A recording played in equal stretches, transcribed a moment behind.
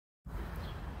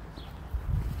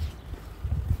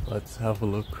Let's have a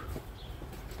look.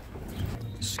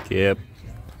 Skip.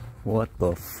 What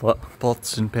the fuck?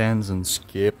 Pots and pans and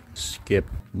skip. Skip.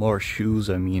 More shoes,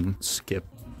 I mean. Skip.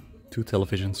 2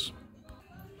 televisions.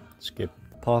 Skip.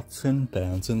 Pots and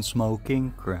pans and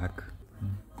smoking crack.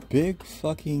 Big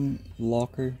fucking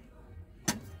locker.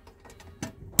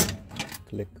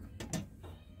 Click.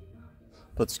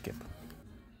 But skip.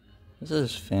 This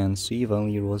is fancy. If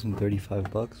only it wasn't 35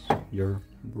 bucks. Your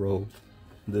bro.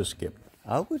 The skip.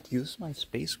 I would use my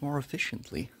space more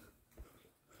efficiently.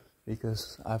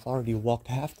 Because I've already walked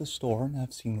half the store and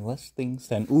I've seen less things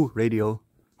than... Ooh, radio.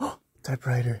 Oh,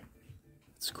 typewriter.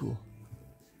 It's cool.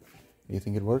 You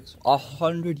think it works?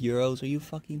 100 euros? Are you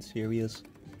fucking serious?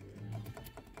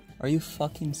 Are you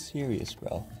fucking serious,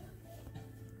 bro?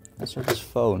 Let's start this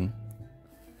phone.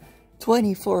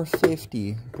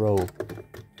 24.50, bro.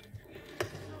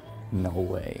 No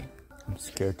way. I'm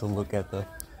scared to look at the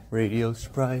radio's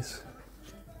price.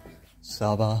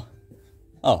 Saba.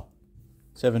 Oh.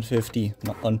 750,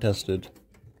 not untested.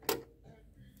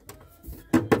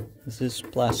 This is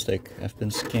plastic. I've been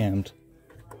scammed.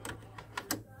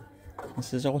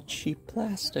 This is all cheap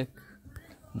plastic.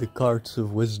 The carts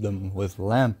of wisdom with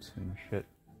lamps and shit.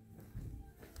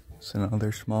 It's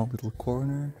another small little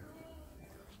corner.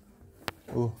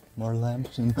 Oh, more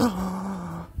lamps and...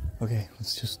 Okay,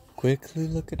 let's just quickly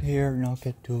look at here, not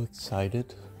get too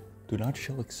excited. Do not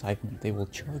show excitement. They will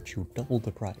charge you double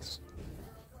the price.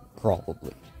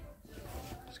 Probably.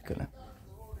 Just gonna...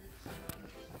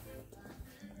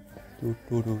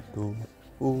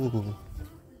 Ooh.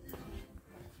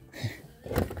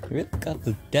 Really got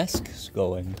the desks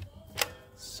going.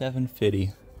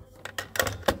 750.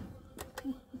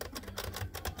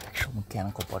 Actual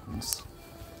mechanical buttons.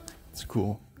 It's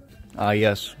cool. Ah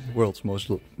yes, world's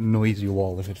most noisy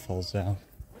wall if it falls down.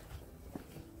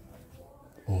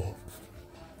 Oh,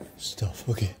 stuff.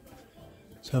 Okay,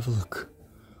 let's have a look.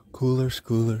 Coolers,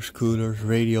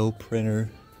 radio, printer,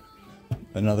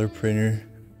 another printer.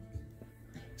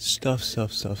 Stuff.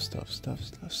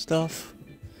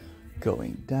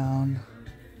 Going down.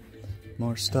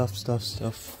 More stuff.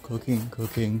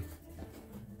 Cooking.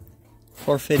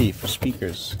 450 for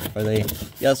speakers. Are they?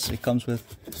 Yes, it comes with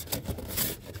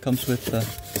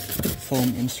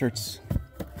foam inserts.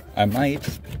 I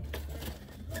might.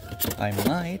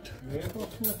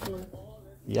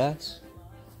 Yes.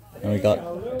 And we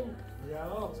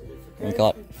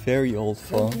got very old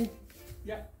phone.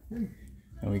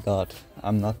 And we got,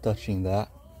 I'm not touching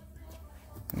that.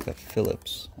 We got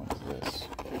Philips. What is this?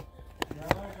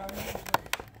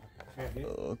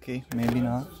 Okay, maybe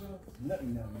not.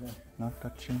 Not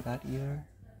touching that either.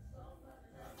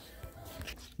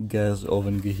 Gas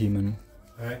oven gehemen.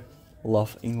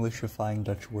 Love Englishifying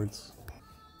Dutch words.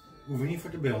 Hoeven niet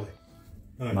voor te belden.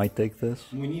 Might take this.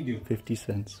 Moet je niet doen. 50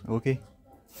 cents. Okay.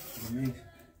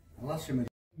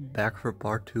 Back for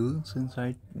part 2, since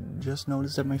I just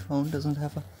noticed that my phone doesn't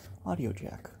have an audio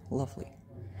jack. Lovely.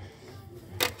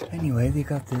 Anyway, they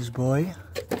got this boy,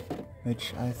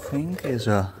 which I think is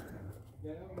a...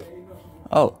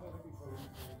 Oh.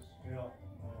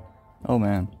 Oh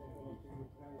man.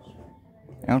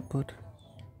 Output.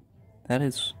 That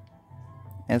is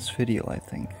S-video, I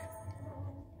think.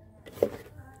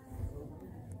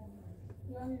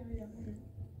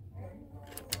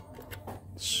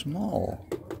 Small.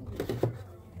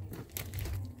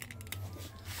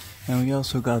 And we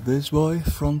also got this boy,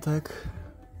 Frontech,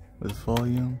 with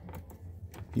volume,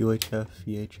 UHF,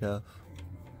 VHF.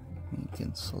 You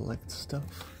can select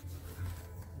stuff.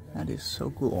 That is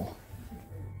so cool.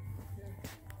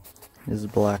 It's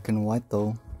black and white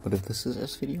though, but if this is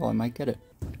S-video, I might get it.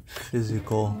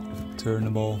 Physical,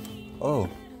 turnable. Oh.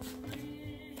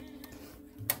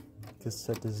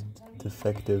 Cassette is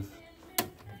defective.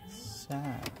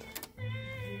 Sad.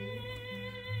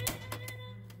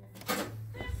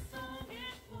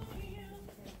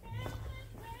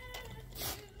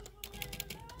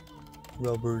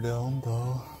 Rubber dome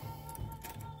though.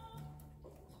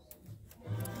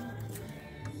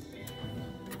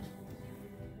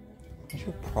 I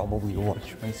should probably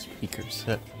watch my speaker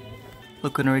set.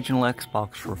 Look, an original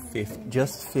Xbox for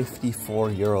just 54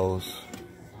 euros.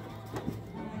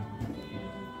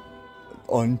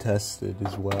 Untested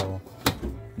as well.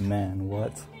 Man,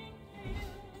 what?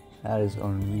 That is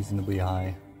unreasonably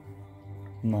high.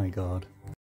 My god.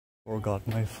 Forgot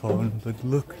my phone, but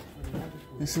look.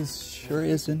 This is sure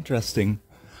is interesting.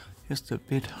 Just a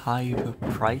bit high of a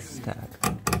price tag.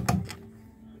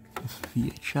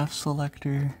 VHF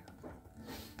selector.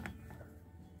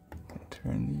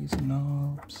 Turn these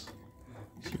knobs.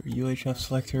 It's your UHF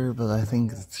selector, but I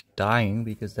think it's dying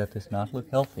because that does not look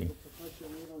healthy.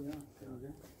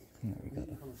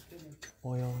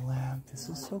 This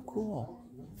is so cool.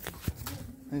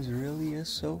 This really is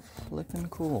so flippin'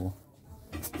 cool.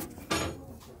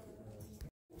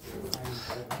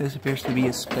 This appears to be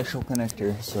a special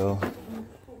connector, so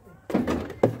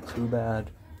too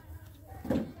bad.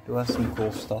 Do have some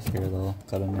cool stuff here though.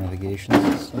 Got a navigation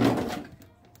system.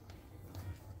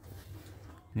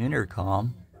 An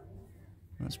intercom.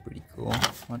 That's pretty cool.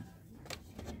 What?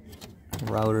 A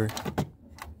router.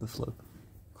 The flip.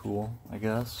 Cool, I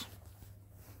guess.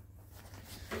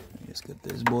 I just got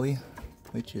this boy,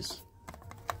 which is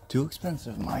too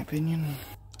expensive in my opinion.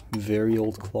 Very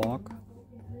old clock.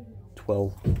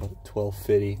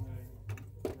 1250.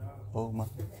 Oh my.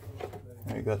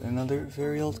 I got another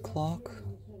very old clock.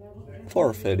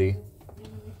 450.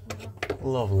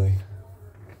 Lovely.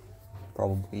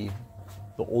 Probably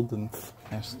the oldenth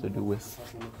has to do with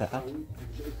that.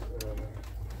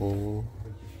 Oh,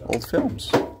 old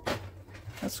films.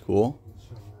 That's cool.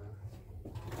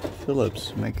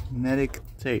 Philips magnetic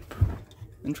tape.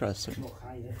 Interesting.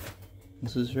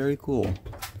 This is very cool.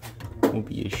 It would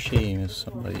be a shame if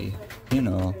somebody, you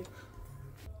know,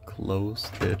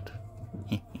 closed it.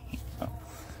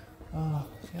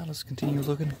 Yeah, let's continue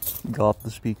looking. Got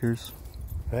the speakers.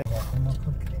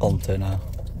 Antenna.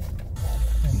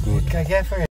 Good.